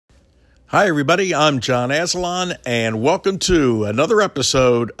Hi, everybody. I'm John Aslan, and welcome to another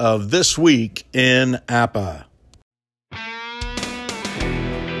episode of This Week in APA.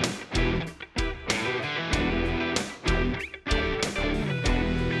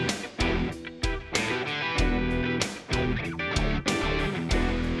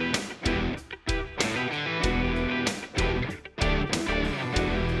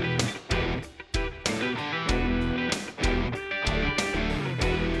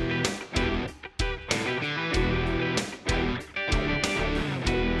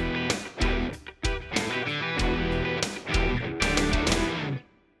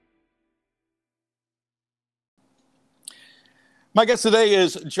 My guest today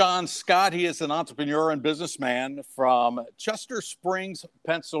is John Scott. He is an entrepreneur and businessman from Chester Springs,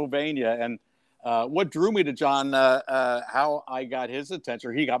 Pennsylvania. And what drew me to John, how I got his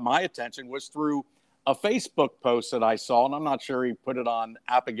attention, or he got my attention, was through a Facebook post that I saw. And I'm not sure he put it on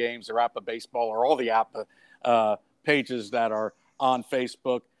APA Games or APA Baseball or all the APA pages that are on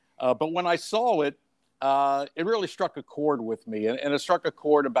Facebook. But when I saw it, it really struck a chord with me, and it struck a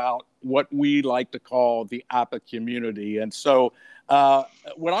chord about what we like to call the APA community. And so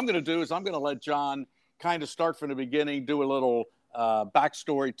what I'm going to do is I'm going to let John kind of start from the beginning, do a little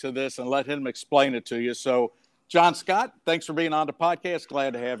backstory to this, and let him explain it to you. So, John Scott, thanks for being on the podcast.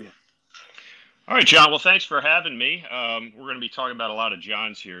 Glad to have you. All right, John. Well, thanks for having me. We're going to be talking about a lot of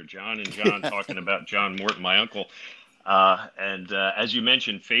Johns here. John and John talking about John Morton, my uncle. And as you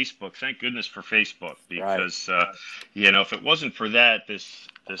mentioned, Facebook, thank goodness for Facebook, because, if it wasn't for that, this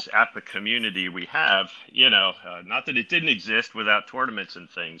APA community we have, not that it didn't exist without tournaments and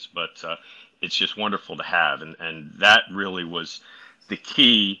things, but it's just wonderful to have. And that really was the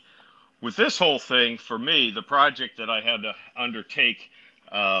key with this whole thing for me. The project that I had to undertake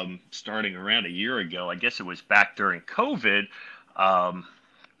starting around a year ago, I guess it was back during COVID.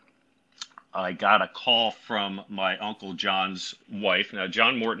 I got a call from my Uncle John's wife. Now,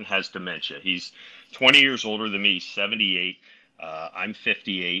 John Morton has dementia. He's 20 years older than me. He's 78. I'm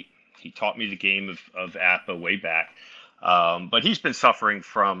 58. He taught me the game of APA way back. But he's been suffering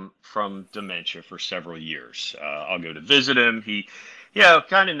from dementia for several years. I'll go to visit him. He,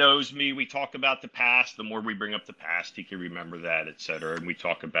 kind of knows me. We talk about the past. The more we bring up the past, he can remember that, et cetera. And we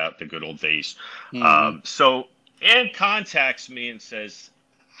talk about the good old days. Mm-hmm. So Ann contacts me and says,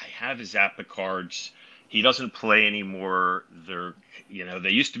 I have his APA cards. He doesn't play anymore.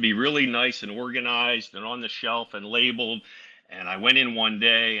 They used to be really nice and organized and on the shelf and labeled. And I went in one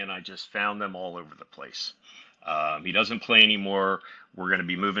day and I just found them all over the place. He doesn't play anymore. We're going to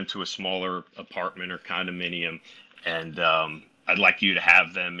be moving to a smaller apartment or condominium. And I'd like you to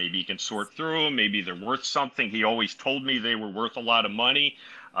have them. Maybe you can sort through them. Maybe they're worth something. He always told me they were worth a lot of money.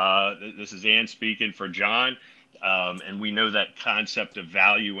 This is Ann speaking for John. And we know that concept of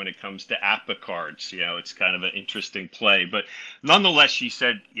value when it comes to APA cards. It's kind of an interesting play. But nonetheless, she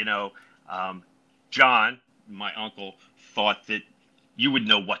said, John, my uncle, thought that you would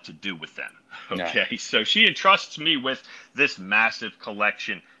know what to do with them. Okay, yeah. So she entrusts me with this massive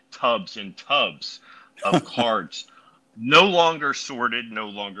collection, tubs and tubs of cards. No longer sorted, no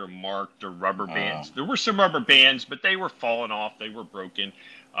longer marked or rubber bands. There were some rubber bands, but they were falling off. They were broken.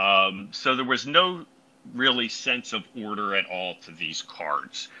 So there was no really sense of order at all to these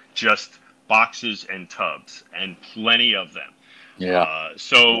cards, just boxes and tubs, and plenty of them.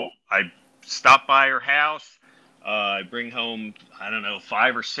 So I stop by her house. I bring home,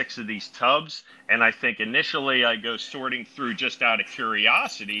 5 or 6 of these tubs, and I think initially I go sorting through just out of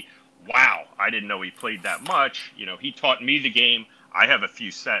curiosity. Wow, I didn't know he played that much. He taught me the game. I have a few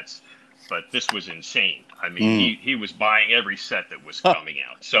sets, but this was insane. I mean, he was buying every set that was coming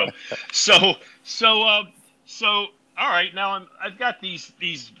out. So all right, now I've got these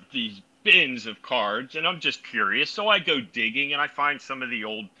bins of cards, and I'm just curious. So I go digging, and I find some of the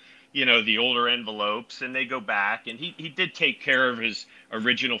old, the older envelopes, and they go back. And he did take care of his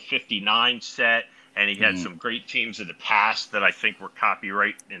original 59 set, and he had some great teams of the past that I think were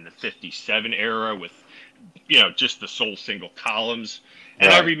copyright in the 57 era with, just the sole single columns.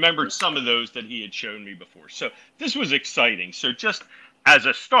 And I remembered some of those that he had shown me before. So this was exciting. So just as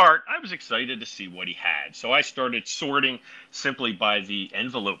a start, I was excited to see what he had. So I started sorting simply by the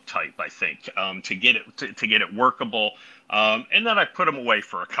envelope type, I think, to get it workable. And then I put them away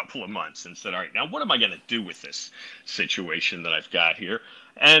for a couple of months and said, all right, now what am I going to do with this situation that I've got here?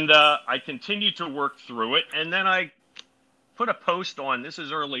 And I continued to work through it. And then I put a post on, this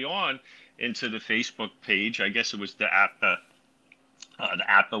is early on, into the Facebook page. I guess it was the APA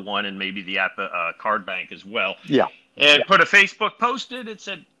one, and maybe the APA card bank as well. Yeah. And put a Facebook post in. It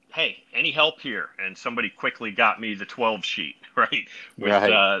said, hey, any help here? And somebody quickly got me the 12 sheet, right? With Right.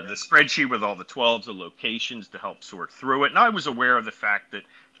 the spreadsheet with all the 12s, the locations to help sort through it. And I was aware of the fact that,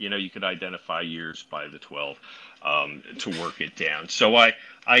 you could identify years by the 12 to work it down. So I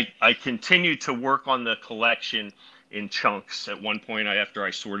continued to work on the collection in chunks. At one point, after I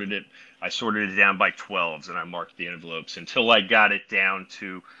sorted it down by 12s and I marked the envelopes until I got it down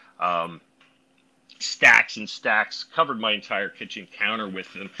to um, stacks and stacks, covered my entire kitchen counter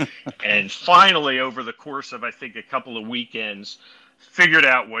with them. And finally, over the course of I think a couple of weekends, figured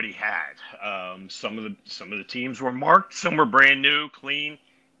out what he had. Some of the teams were marked, some were brand new, clean,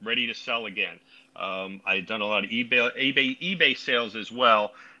 ready to sell again. I had done a lot of eBay sales as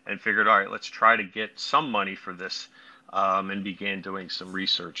well, and figured, all right, let's try to get some money for this, and began doing some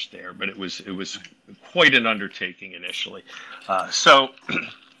research there. But it was quite an undertaking initially. So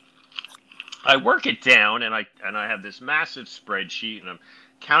I work it down, and I have this massive spreadsheet, and I'm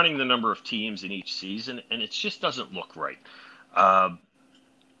counting the number of teams in each season, and it just doesn't look right. Uh,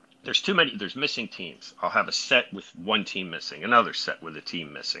 there's too many. There's missing teams. I'll have a set with one team missing, another set with a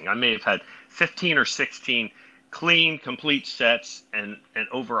team missing. I may have had 15 or 16 clean, complete sets, and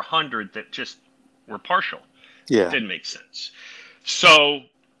over 100 that just were partial. Yeah. Didn't make sense. So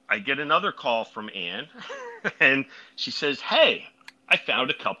I get another call from Ann, and she says, "Hey, I found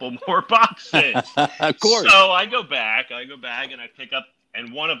a couple more boxes." Of course. So I go back and I pick up,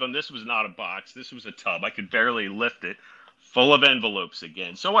 and one of them, this was not a box, this was a tub. I could barely lift it, full of envelopes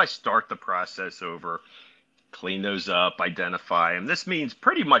again. So I start the process over, clean those up, identify them. This means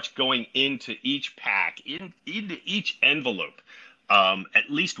pretty much going into each pack, into each envelope, at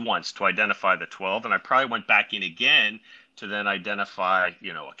least once to identify the 12. And I probably went back in again to then identify,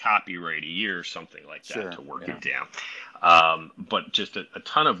 a copyright, a year, or something like that, Sure. to work Yeah. it down. But just a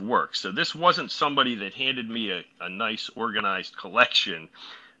ton of work. So this wasn't somebody that handed me a nice organized collection.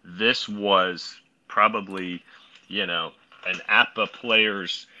 This was probably, an APBA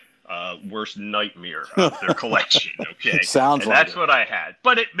player's worst nightmare of their collection. Okay, Sounds and like that's it. what I had.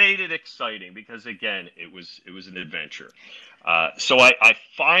 But it made it exciting because again, it was an adventure. So I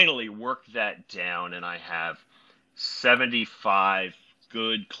finally worked that down, and I have 75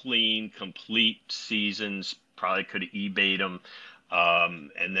 good, clean, complete seasons. Probably could have eBayed them.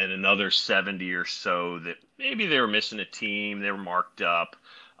 And then another 70 or so that maybe they were missing a team, they were marked up.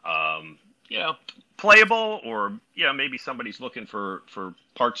 Um, you know, Playable, or maybe somebody's looking for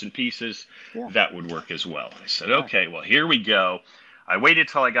parts and pieces. Yeah. That would work as well. I said, Right. okay, well, here we go. I waited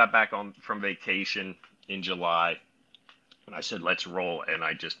till I got back on from vacation in July, and I said, let's roll. And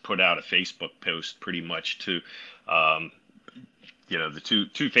I just put out a Facebook post pretty much to, um, the two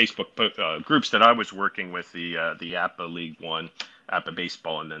Facebook groups that I was working with, the APA League One, APA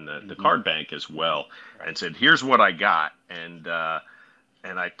Baseball, and then the Hmm. Card Bank as well, Right. and said, here's what I got.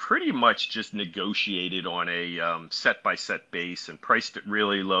 And I pretty much just negotiated on a set by set base and priced it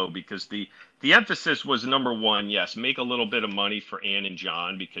really low, because the emphasis was, number one, yes, make a little bit of money for Ann and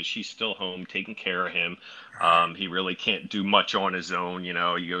John because she's still home taking care of him. He really can't do much on his own.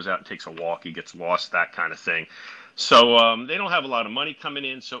 He goes out and takes a walk, he gets lost, that kind of thing. So they don't have a lot of money coming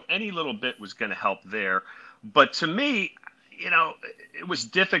in, so any little bit was going to help there. But to me, you know, it was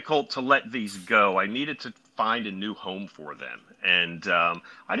difficult to let these go. I needed to find a new home for them. And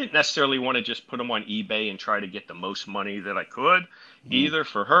I didn't necessarily want to just put them on eBay and try to get the most money that I could Hmm. either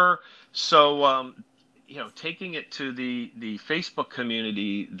for her. So, taking it to the Facebook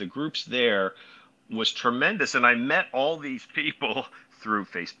community, the groups there was tremendous. And I met all these people through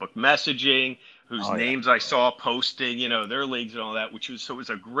Facebook messaging, whose Oh yeah. names I saw posting, their leagues and all that, so it was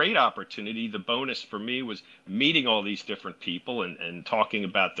a great opportunity. The bonus for me was meeting all these different people and talking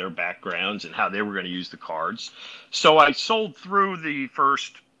about their backgrounds and how they were going to use the cards. So I sold through the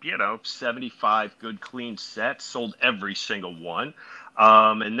first, 75 good clean sets, sold every single one,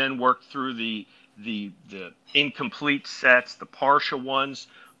 and then worked through the incomplete sets, the partial ones.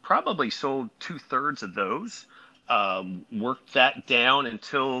 Probably sold two-thirds of those. Worked that down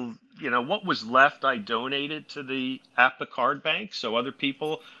until, what was left I donated to the APA Card Bank. So other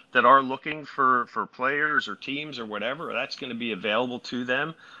people that are looking for players or teams or whatever, that's going to be available to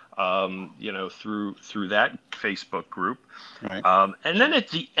them, through that Facebook group. Right. And then at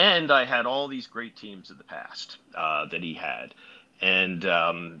the end, I had all these great teams of the past that he had.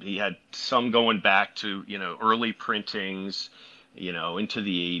 And he had some going back to, early printings, into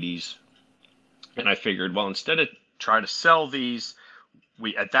the 80s. And I figured, well, instead of try to sell these,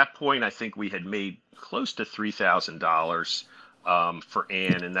 at that point, I think we had made close to $3,000 for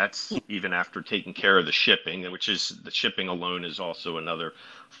Ann, and that's even after taking care of the shipping, which is, the shipping alone is also another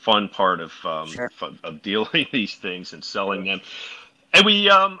fun part of Sure. of dealing these things and selling Sure. them. And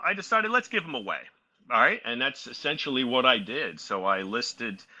I decided let's give them away. All right, and that's essentially what I did. So I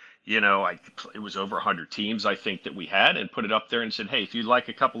listed, it was over 100 teams I think that we had, and put it up there and said, hey, if you'd like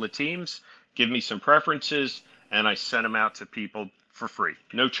a couple of teams, give me some preferences, and I sent them out to people for free,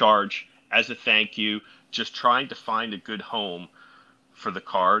 no charge, as a thank you, just trying to find a good home for the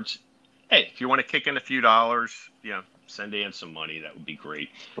cards. Hey, if you want to kick in a few dollars, send in some money, that would be great.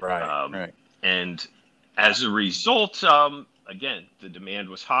 Right, Um, right. and as a result, again, the demand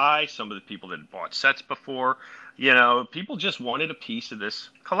was high. Some of the people that had bought sets before, people just wanted a piece of this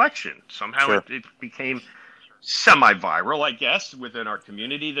collection. Somehow Sure. it became semi-viral, I guess, within our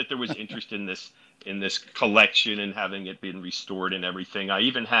community that there was interest in this collection and having it been restored and everything. I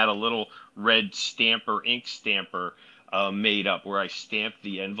even had a little red stamper, ink stamper, made up where I stamped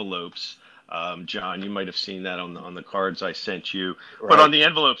the envelopes. John, you might have seen that on the cards I sent you, but on Right. the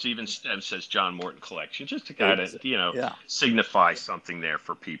envelopes even says John Morton Collection, just to kind of Yeah. signify something there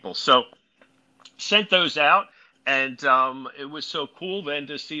for people. So sent those out, and it was so cool then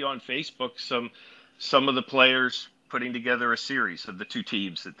to see on Facebook some of the players putting together a series of the two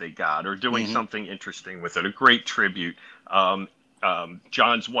teams that they got, or doing Hmm. something interesting with it. A great tribute.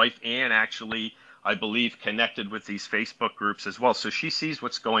 John's wife Ann actually, I believe, connected with these Facebook groups as well, so she sees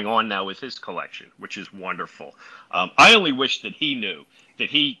what's going on now with his collection, which is wonderful. I only wish that he knew that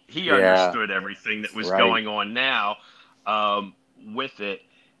he Yeah. understood everything that was Right. going on now, with it.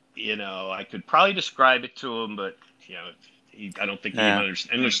 I could probably describe it to him, but I don't think he even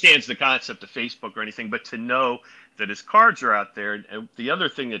Yeah. understands the concept of Facebook or anything. But to know that his cards are out there, and the other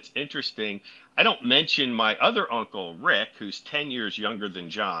thing that's interesting, I don't mention my other uncle Rick, who's 10 years younger than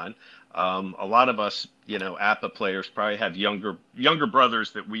John. A lot of us, APA players probably have younger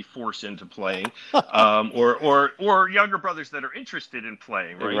brothers that we force into playing, or younger brothers that are interested in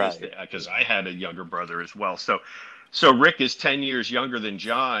playing, right? Right. Because I had a younger brother as well. So Rick is 10 years younger than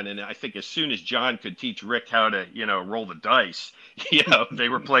John, and I think as soon as John could teach Rick how to, roll the dice, they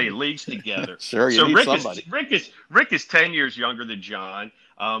were playing leagues together. Sure. You So need somebody. Rick is 10 years younger than John,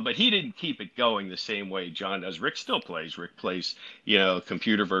 but he didn't keep it going the same way John does. Rick still plays. Rick plays,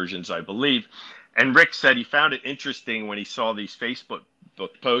 computer versions, I believe. And Rick said he found it interesting when he saw these Facebook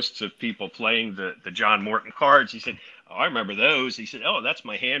posts of people playing the John Morton cards. He said, "Oh, I remember those." He said, "Oh, that's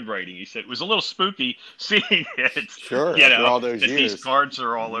my handwriting." He said it was a little spooky seeing it, Sure. After all those that these years. cards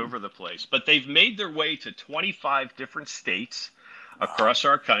are all Hmm. over the place. But they've made their way to 25 different states Wow. across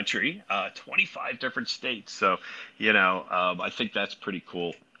our country, 25 different states. So, I think that's pretty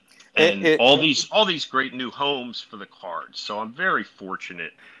cool. It, And it all these great new homes for the cards. So I'm very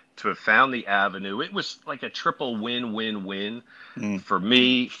fortunate to have found the avenue. It was like a triple win-win-win mm, for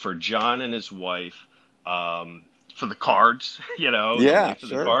me, for John and his wife, for the cards, the yeah, life of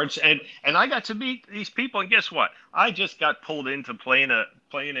the sure. cards, and I got to meet these people. And guess what? I just got pulled into playing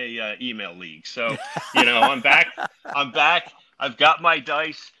a email league. So I'm back. I'm back. I've got my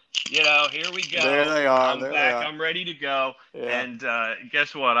dice. Here we There go. they are. I'm There they back. are. I'm ready to go. Yeah. And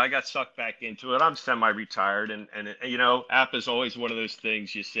guess what? I got sucked back into it. I'm semi-retired, and app is always one of those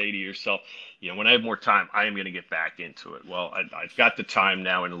things you say to yourself, when I have more time, I am going to get back into it. Well, I've got the time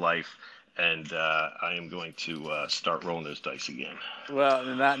now in life, and I am going to start rolling those dice again. Well,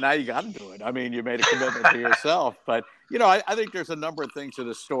 now you got to do it. I mean, you made a commitment to yourself, but I think there's a number of things to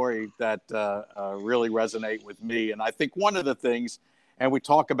the story that really resonate with me, and I think one of the things, and we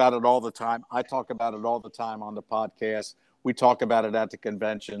talk about it all the time. I talk about it all the time on the podcast. We talk about it at the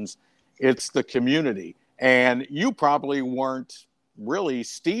conventions. It's the community, and you probably weren't really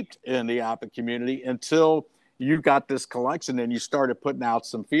steeped in the APA community until you got this collection and you started putting out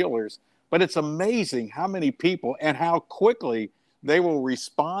some feelers. But it's amazing how many people and how quickly they will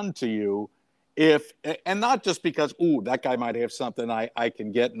respond to you if, and not just because, ooh, that guy might have something I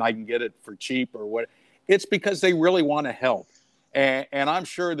can get and I can get it for cheap or what. It's because they really want to help. And I'm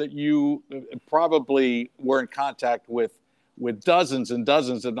sure that you probably were in contact with dozens and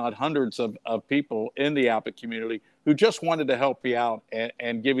dozens, if not hundreds of people in the APA community who just wanted to help you out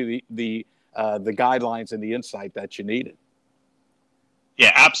and give you the guidelines and the insight that you needed.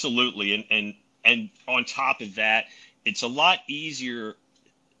 Yeah, absolutely. And on top of that, it's a lot easier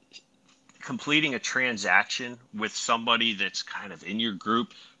completing a transaction with somebody that's kind of in your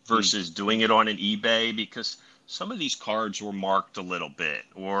group Mm. versus doing it on an eBay, because some of these cards were marked a little bit,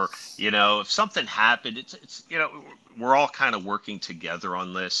 or if something happened, it's we're all kind of working together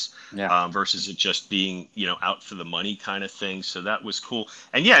on this, Yeah. versus it just being out for the money kind of thing. So that was cool.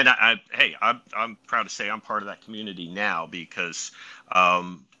 And yeah, and hey, I'm proud to say I'm part of that community now, because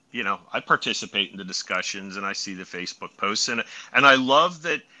I participate in the discussions and I see the Facebook posts, and I love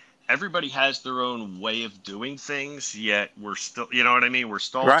that everybody has their own way of doing things, yet we're still, you know what I mean? We're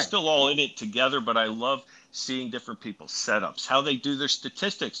still Right. still all in it together, but I love seeing different people's setups, how they do their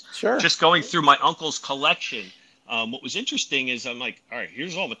statistics. Sure. Just going through my uncle's collection, what was interesting is I'm like, all right,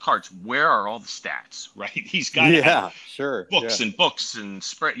 here's all the cards. Where are all the stats, right? He's got to have Yeah. Sure. Yeah. books and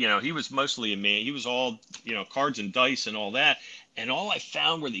spread. He was mostly a man. He was all, cards and dice and all that. And all I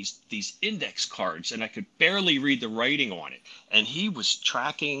found were these index cards, and I could barely read the writing on it. And he was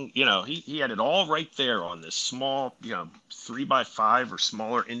tracking, he had it all right there on this small, 3x5 or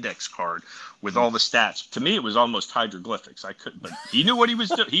smaller index card with all the stats. To me, it was almost hieroglyphics. I couldn't, but he knew what he was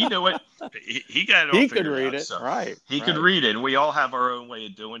doing. He knew it. He got it all He could figured read out. it. So Right. he could Right. read it, and we all have our own way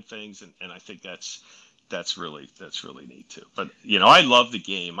of doing things, and I think that's really neat too. But I love the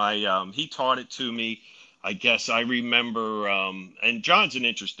game. He taught it to me. I guess I remember, and John's an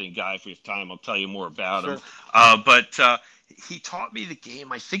interesting guy. If we have time, I'll tell you more about him. Sure. But he taught me the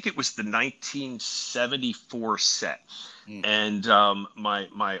game. I think it was the 1974 set. Mm. And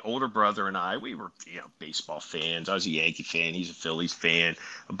my older brother and I, we were baseball fans. I was a Yankee fan. He's a Phillies fan.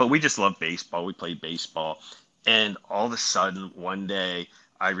 But we just loved baseball. We played baseball. And all of a sudden, one day,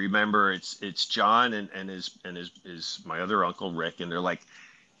 I remember it's John and his my other uncle Rick, and they're like,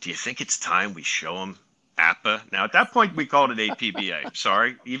 "Do you think it's time we show him APBA?" Now at that point we called it APBA.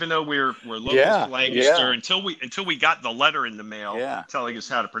 Sorry, even though we're locals Yeah. to Lancaster, Yeah. until we got the letter in the mail Yeah. telling us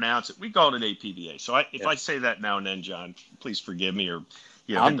how to pronounce it, we called it APBA. So if Yeah. I say that now and then, John, please forgive me, or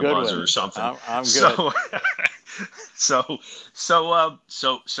I'm hit the good with buzzer or it. something. I'm good. So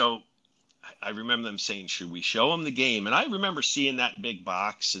so I remember them saying, "Should we show them the game?" And I remember seeing that big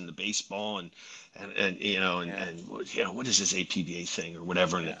box and the baseball and Yeah. what is this APBA thing or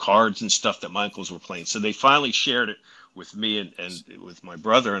whatever, and the Yeah. cards and stuff that my uncles were playing. So they finally shared it with me and with my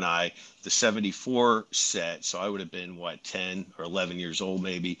brother and I, the 74 set. So I would have been 10 or 11 years old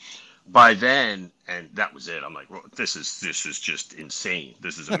maybe by then, and that was it. I'm like, well, this is just insane.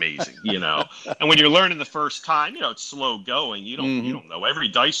 This is amazing. And when you're learning the first time, it's slow going. You Hmm. don't know every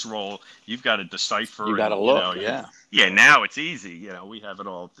dice roll. You've got to You decipher, got to and look. Yeah. yeah. Now it's easy. We have it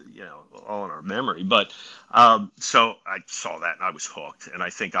all, all in our memory. But so I saw that and I was hooked. And I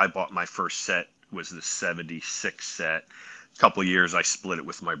think I bought my first set was the 76 set. A couple of years I split it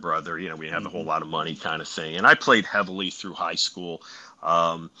with my brother. We had a whole Hmm. lot of money kind of thing. And I played heavily through high school.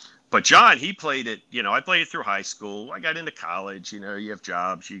 But John, he played it, I played it through high school. I got into college, you have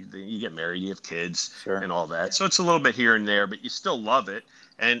jobs, you get married, you have kids Sure. and all that. So it's a little bit here and there, but you still love it.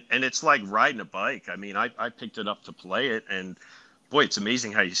 And it's like riding a bike. I mean, I picked it up to play it, and boy, it's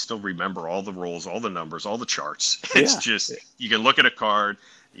amazing how you still remember all the rolls, all the numbers, all the charts. It's Yeah. just, you can look at a card,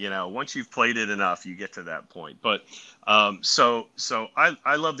 once you've played it enough, you get to that point. But so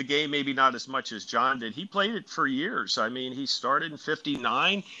I love the game, maybe not as much as John did. He played it for years. I mean, he started in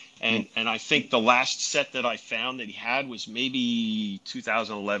 '59, Mm. and I think the last set that I found that he had was maybe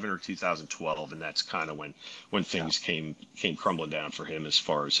 2011 or 2012, and that's kind of when Yeah. things came crumbling down for him as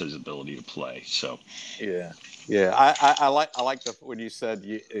far as his ability to play. So Yeah. Yeah. I like when you said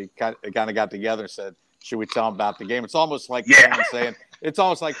you kind of got together and said, should we tell them about the game? It's almost like yeah,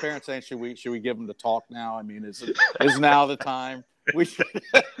 parents saying, should we give them the talk now? I mean, is now the time we should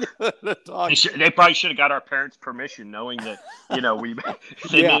the talk? they probably should have got our parents' permission, knowing that we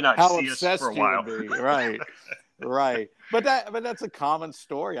they Yeah, may not how see us obsessed for a you while. would be, right? Right. But that's a common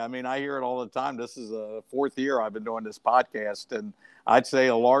story. I mean, I hear it all the time. This is the fourth year I've been doing this podcast, and I'd say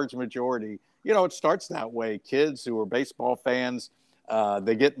a large majority, it starts that way. Kids who are baseball fans,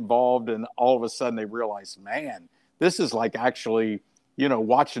 they get involved, and all of a sudden they realize, man, this is like actually,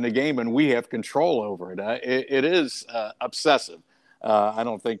 watching a game, and we have control over it. It is obsessive. I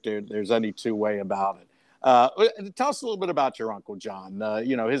don't think there's any two way about it. Tell us a little bit about your Uncle John,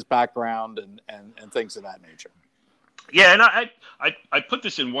 his background and things of that nature. Yeah, and I put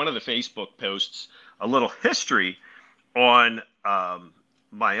this in one of the Facebook posts, a little history on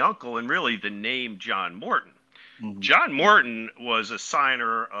my uncle and really the name John Morton. Hmm. John Morton was a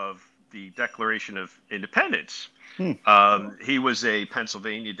signer of the Declaration of Independence. Hmm. He was a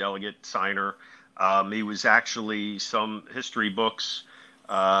Pennsylvania delegate signer. He was actually, some history books,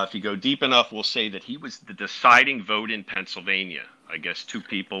 if you go deep enough, will say that he was the deciding vote in Pennsylvania. I guess two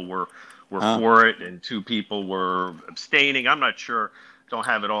people were Uh, for it and two people were abstaining. I'm not sure. Don't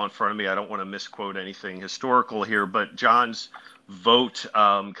have it all in front of me. I don't want to misquote anything historical here, but John's vote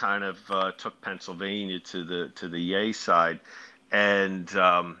kind of took Pennsylvania to the yay side, and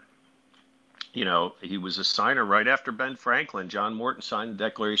he was a signer right after Ben Franklin. John Morton signed the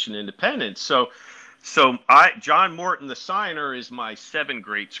Declaration of Independence. So John Morton, the signer, is my seven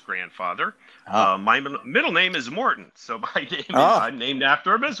greats grandfather. Ah. My middle name is Morton, so my name is Oh, I'm named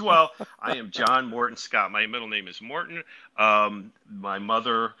after him as well. I am John Morton Scott. My middle name is Morton. My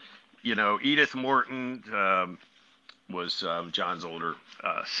mother, Edith Morton, was John's older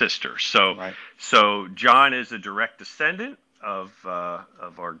sister. So, right. so John is a direct descendant of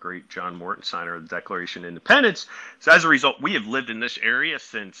our great John Morton, signer of the Declaration of Independence. So as a result, we have lived in this area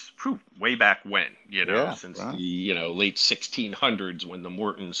since way back when, Yeah. since the Right. late 1600s when the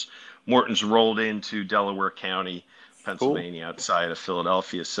Mortons rolled into Delaware County, Cool. Pennsylvania, outside of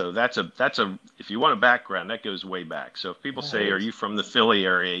Philadelphia. So that's a if you want a background, that goes way back. So if people Yeah, it say, "Are is. you from the Philly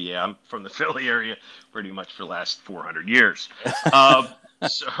area?" Yeah, I'm from the Philly area pretty much for the last 400 years. Um,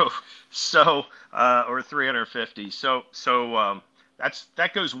 so or 350.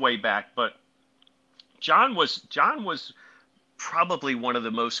 That goes way back. But John was probably one of the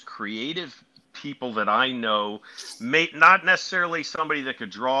most creative people that I know. Not necessarily somebody that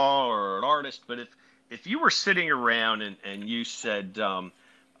could draw or an artist, but if you were sitting around and you said,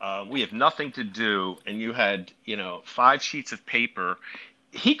 we have nothing to do, and you had, 5 sheets of paper,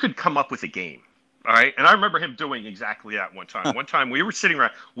 he could come up with a game. All right. And I remember him doing exactly that one time. One time we were sitting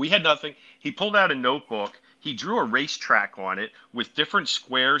around, we had nothing. He pulled out a notebook. He drew a racetrack on it with different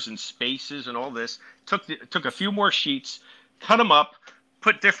squares and spaces and all this. Took a few more sheets, cut them up,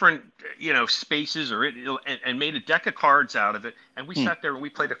 put different, spaces and made a deck of cards out of it. And we Hmm. sat there and we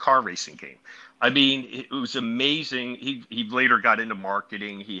played a car racing game. I mean, it was amazing. He later got into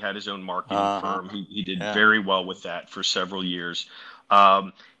marketing. He had his own marketing Uh-huh. firm. He did Yeah. very well with that for several years.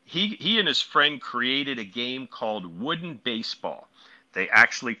 Um, he and his friend created a game called Wooden Baseball. They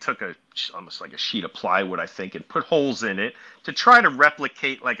actually took almost like a sheet of plywood, I think, and put holes in it to try to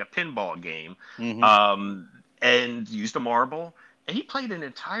replicate like a pinball game, Hmm. um, and used a marble. And he played an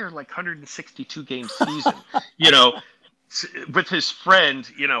entire like 162 game season, you know, with his friend,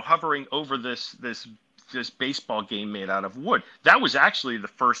 hovering over this baseball game made out of wood. That was actually the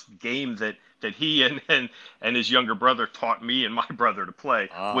first game that he and his younger brother taught me and my brother to play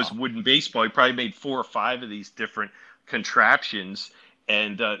was Oh, wooden baseball. He probably made 4 or 5 of these different contraptions,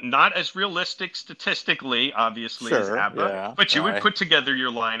 and not as realistic statistically, obviously, as sure. ABBA. Yeah. But you would Right. put together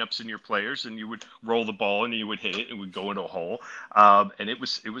your lineups and your players, and you would roll the ball, and you would hit it, and it would go into a hole. And it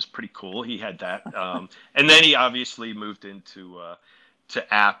was pretty cool. He had that, and then he obviously moved into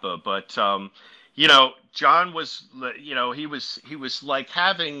to APA. But John was, he was like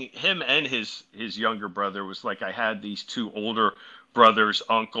having him and his younger brother was like I had these two older brothers,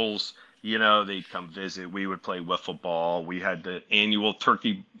 uncles. They'd come visit. We would play wiffle ball. We had the annual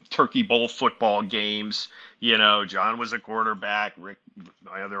turkey bowl football games. John was a quarterback. Rick,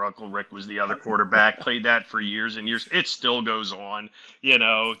 my other uncle Rick, was the other quarterback. Played that for years and years. It still goes on.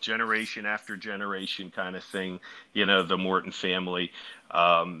 Generation after generation kind of thing. The Morton family.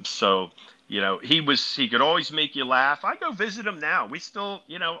 He could always make you laugh. I go visit him now. We still,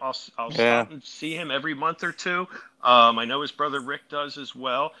 I'll Yeah. stop and see him every month or two. I know his brother Rick does as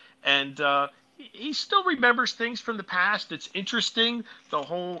well, and he still remembers things from the past. It's interesting, the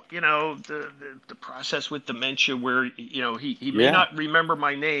whole, the process with dementia, where he may Yeah. not remember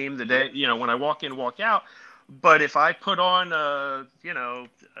my name the day, when I walk in, walk out. But if I put on a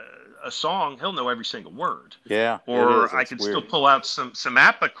song, he'll know every single word. Yeah. It is. Or I It's can still weird. pull out some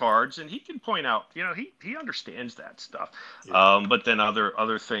APA cards, and he can point out, he understands that stuff. Yeah. But then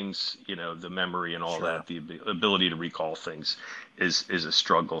other things, the memory and all Sure. that, the ability to recall things is a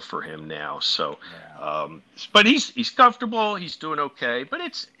struggle for him now. So, Yeah. but he's comfortable, he's doing okay, but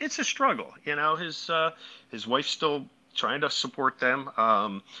it's a struggle. His wife's still trying to support them,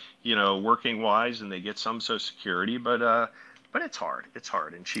 working wise, and they get some Social Security, but it's hard. It's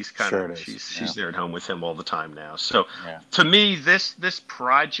hard, and she's kind of Sure it is. she's Yeah. there at home with him all the time now. So, Yeah. to me, this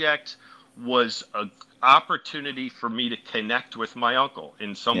project was a opportunity for me to connect with my uncle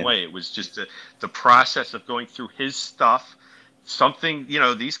in some Yeah. way. It was just the process of going through his stuff. Something,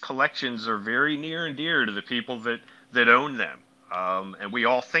 these collections are very near and dear to the people that own them. And we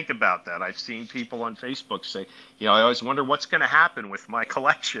all think about that. I've seen people on Facebook say, I always wonder what's going to happen with my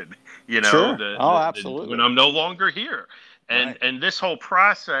collection, Sure. Oh, when absolutely. I'm no longer here. And Right. and this whole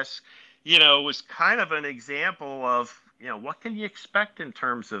process, was kind of an example of, what can you expect in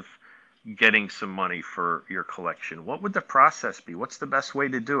terms of getting some money for your collection? What would the process be? What's the best way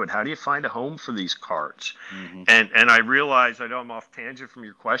to do it? How do you find a home for these cards? Hmm. And I realize, I know I'm off tangent from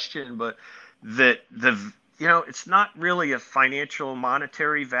your question, but that it's not really a financial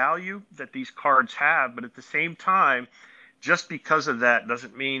monetary value that these cards have, but at the same time, just because of that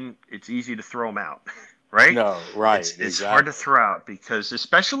doesn't mean it's easy to throw them out. right? No, right, It's hard to exactly. throw out because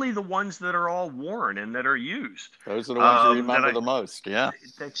especially the ones that are all worn and that are used, Those are the ones you that remember the most. Yeah,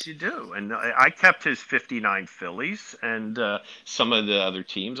 you do. And I kept his 59 Phillies and some of the other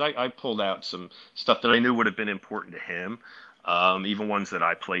teams. I pulled out some stuff that I knew would have been important to him, even ones that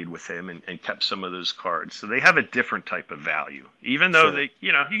I played with him, and kept some of those cards. So they have a different type of value, even though sure. they,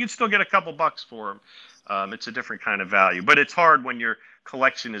 you can still get a couple bucks for them. It's a different kind of value, but it's hard when your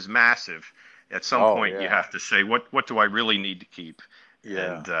collection is massive. At some Oh point, you yeah, have to say, what do I really need to keep,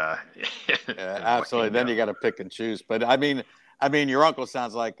 yeah. and Yeah, and what absolutely. can Then go. you got to pick and choose. But I mean, your uncle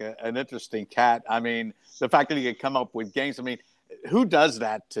sounds like an interesting cat. I mean, the fact that he could come up with games. I mean, who does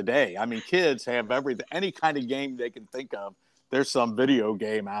that today? I mean, kids have everything, any kind of game they can think of. There's some video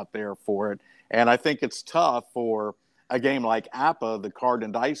game out there for it, and I think it's tough for a game like APA, the card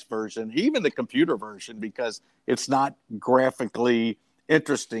and dice version, even the computer version, because it's not graphically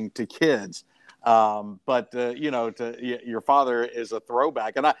interesting to kids. But your father is a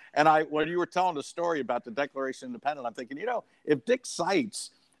throwback, and I when you were telling the story about the Declaration of Independence, I'm thinking, if Dick Seitz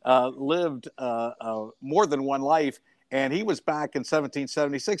lived more than one life, and he was back in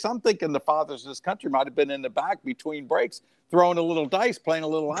 1776, I'm thinking the fathers of this country might have been in the back between breaks, throwing a little dice, playing a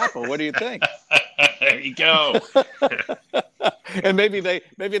little apple. What do you think? There you go. And maybe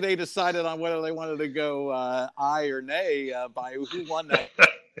they decided on whether they wanted to go aye or nay by who won that.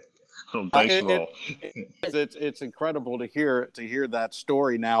 Little Uh, dice it, it, roll. it's incredible to hear that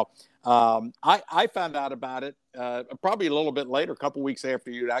story. Now, I found out about it probably a little bit later, a couple weeks after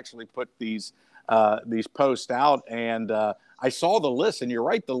you'd actually put these posts out, and I saw the list. And you're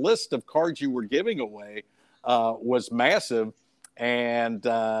right, the list of cards you were giving away was massive. And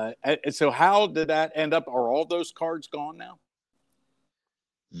so, how did that end up? Are all those cards gone now?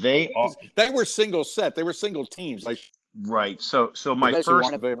 They are They were single set. They were single teams. Like right. So my those who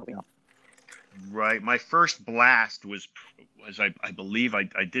first weren't available. right, my first blast was I believe I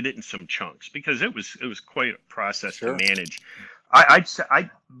did it in some chunks because it was quite a process to Sure. manage. I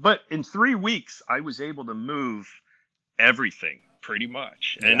but in 3 weeks I was able to move everything pretty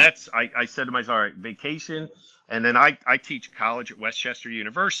much. And Yeah. that's I said to myself, all right, vacation. And then I teach college at Westchester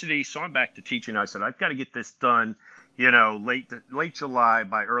University, so I'm back to teaching. I said I've got to get this done, late July,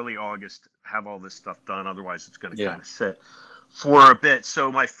 by early August, have all this stuff done. Otherwise, it's going to Yeah. kind of sit for a bit. So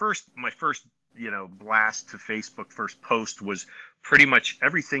my first blast to Facebook, first post was pretty much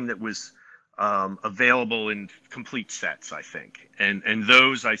everything that was available in complete sets, I think. And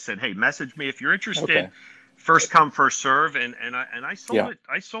those I said, hey, message me if you're interested. Okay. First come, first serve, and I sold Yeah. it.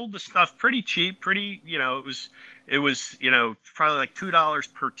 I sold the stuff pretty cheap, it was probably like $2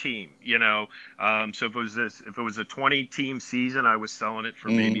 per team. So if it was a 20-team season, I was selling it for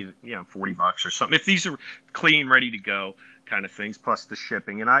Mm. maybe $40 or something. If these are clean, ready to go kind of things, plus the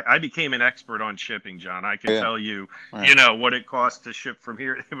shipping. And I became an expert on shipping, John. I could Yeah. tell you, Right. what it cost to ship from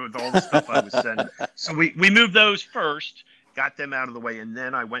here with all the stuff I was sending. So we moved those first, got them out of the way, and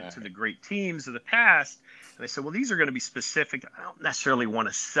then I went to the great teams of the past. And I said, well, these are going to be specific. I don't necessarily want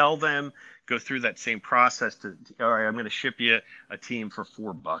to sell them, go through that same process all right, I'm going to ship you a team for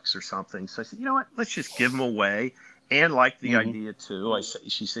 $4 or something. So I said, you know what, let's just give them away. And like the Hmm. idea too.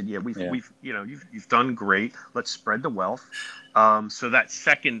 She said, yeah, Yeah. you've done great. Let's spread the wealth. So that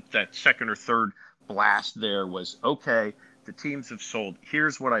second or third blast there was, okay, the teams have sold.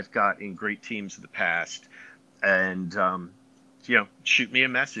 Here's what I've got in great teams of the past. And, shoot me a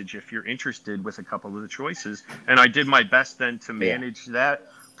message if you're interested with a couple of the choices. And I did my best then to Yeah. manage that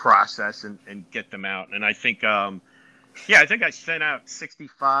process and get them out. And I think, I think I sent out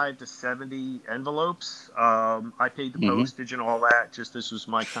 65 to 70 envelopes. I paid the Hmm. postage and all that. Just this was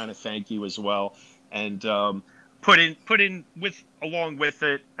my kind of thank you as well. And put in along with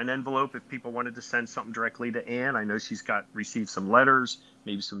it an envelope if people wanted to send something directly to Ann. I know she's received some letters,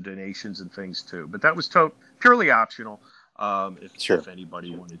 maybe some donations and things too. But that was purely optional Sure. if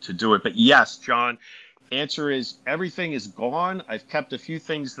anybody wanted to do it. But yes, John, answer is everything is gone. I've kept a few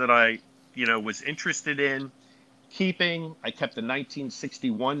things that I was interested in keeping. I kept the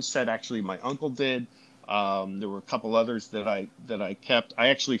 1961 set. Actually, my uncle did. There were a couple others that I kept. I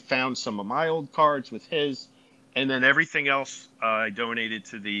actually found some of my old cards with his, and then everything else I donated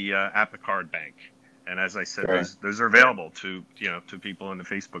to the APA Card Bank. And as I said, Right. those are available to people in the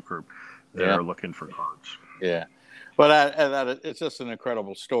Facebook group that Yeah. are looking for cards. Yeah. But it's just an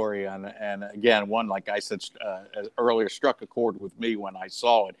incredible story, and again, one, like I said earlier, struck a chord with me when I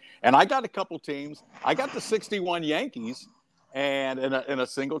saw it. And I got a couple teams. I got the '61 Yankees, and in a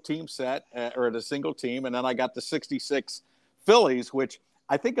single team set, or in a single team, and then I got the '66 Phillies, which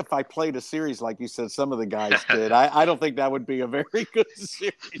I think if I played a series like you said, some of the guys did, I don't think that would be a very good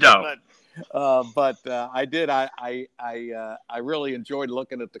series. No. But I did. I really enjoyed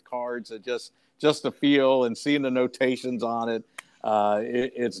looking at the cards and just the feel and seeing the notations on it.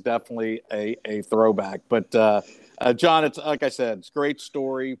 It's definitely a throwback. But John, it's like I said, it's a great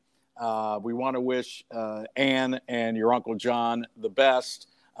story. We want to wish Ann and your Uncle John the best.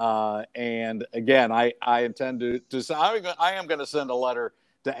 And again, I intend to I am going to send a letter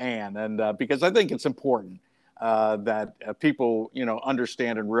to Ann, and because I think it's important that people,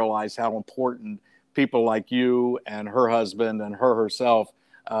 understand and realize how important people like you and her husband and her herself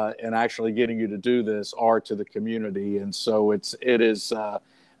and actually getting you to do this are to the community. And so it's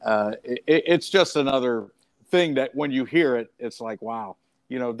just another thing that when you hear it, it's like, wow,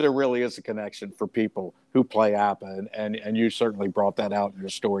 there really is a connection for people who play APBA, and you certainly brought that out in your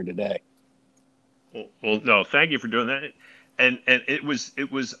story today. Well, no, thank you for doing that. And it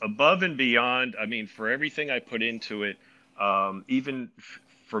was above and beyond. I mean, for everything I put into it, even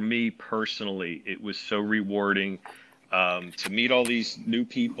for me personally, it was so rewarding to meet all these new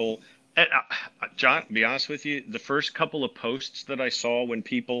people. And John, to be honest with you, the first couple of posts that I saw when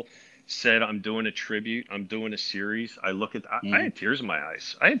people said I'm doing a tribute, I'm doing a series, I look at, I had tears in my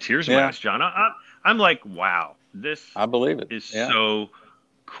eyes. I had tears in my eyes, John. I'm like, wow, this I believe it is so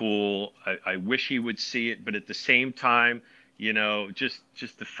cool. I wish he would see it, but at the same time, just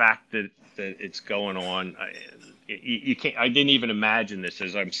the fact that it's going on, you can't. I didn't even imagine this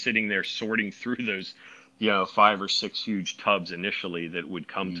as I'm sitting there sorting through those, 5 or 6 huge tubs initially that would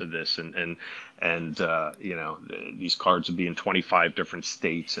come to this, and these cards would be in 25 different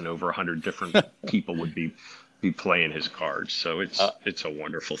states, and over 100 different people would be playing his cards. So it's a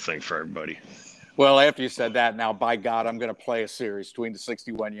wonderful thing for everybody. Well, after you said that, now by God, I'm going to play a series between the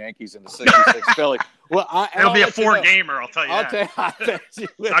 61 Yankees and the 66 Philly. Well, it'll be a 4-gamer. I'll tell you that. I'll tell you.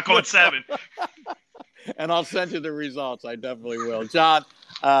 Not going 7. And I'll send you the results. I definitely will. John,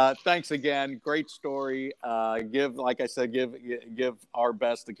 thanks again. Great story. Like I said, give our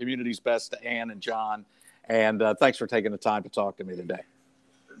best, the community's best to Ann and John. And thanks for taking the time to talk to me today.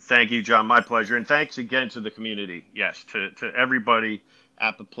 Thank you, John. My pleasure. And thanks again to the community. Yes, to everybody,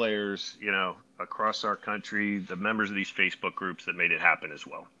 APBA players, across our country, the members of these Facebook groups that made it happen as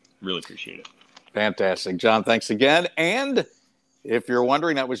well. Really appreciate it. Fantastic. John, thanks again. And if you're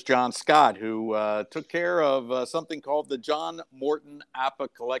wondering, that was John Scott, who took care of something called the John Morton APBA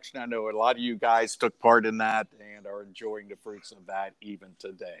Collection. I know a lot of you guys took part in that and are enjoying the fruits of that even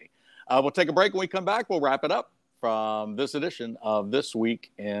today. We'll take a break. When we come back, we'll wrap it up from this edition of This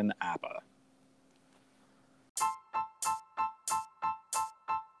Week in APBA.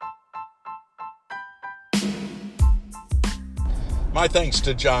 My thanks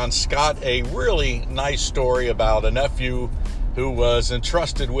to John Scott. A really nice story about a nephew who was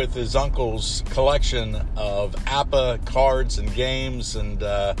entrusted with his uncle's collection of APBA cards and games, and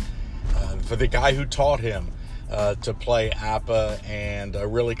for the guy who taught him to play APBA, and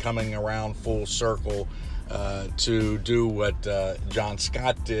really coming around full circle to do what John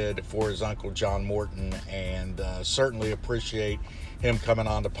Scott did for his uncle John Morton, and certainly appreciate him coming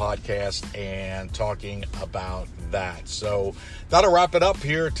on the podcast and talking about that. So that'll wrap it up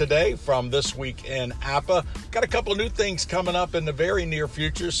here today from This Week in APBA. Got a couple of new things coming up in the very near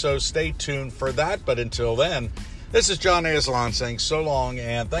future, so stay tuned for that. But until then, this is John Aslan saying so long,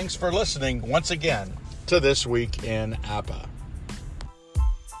 and thanks for listening once again to This Week in APBA.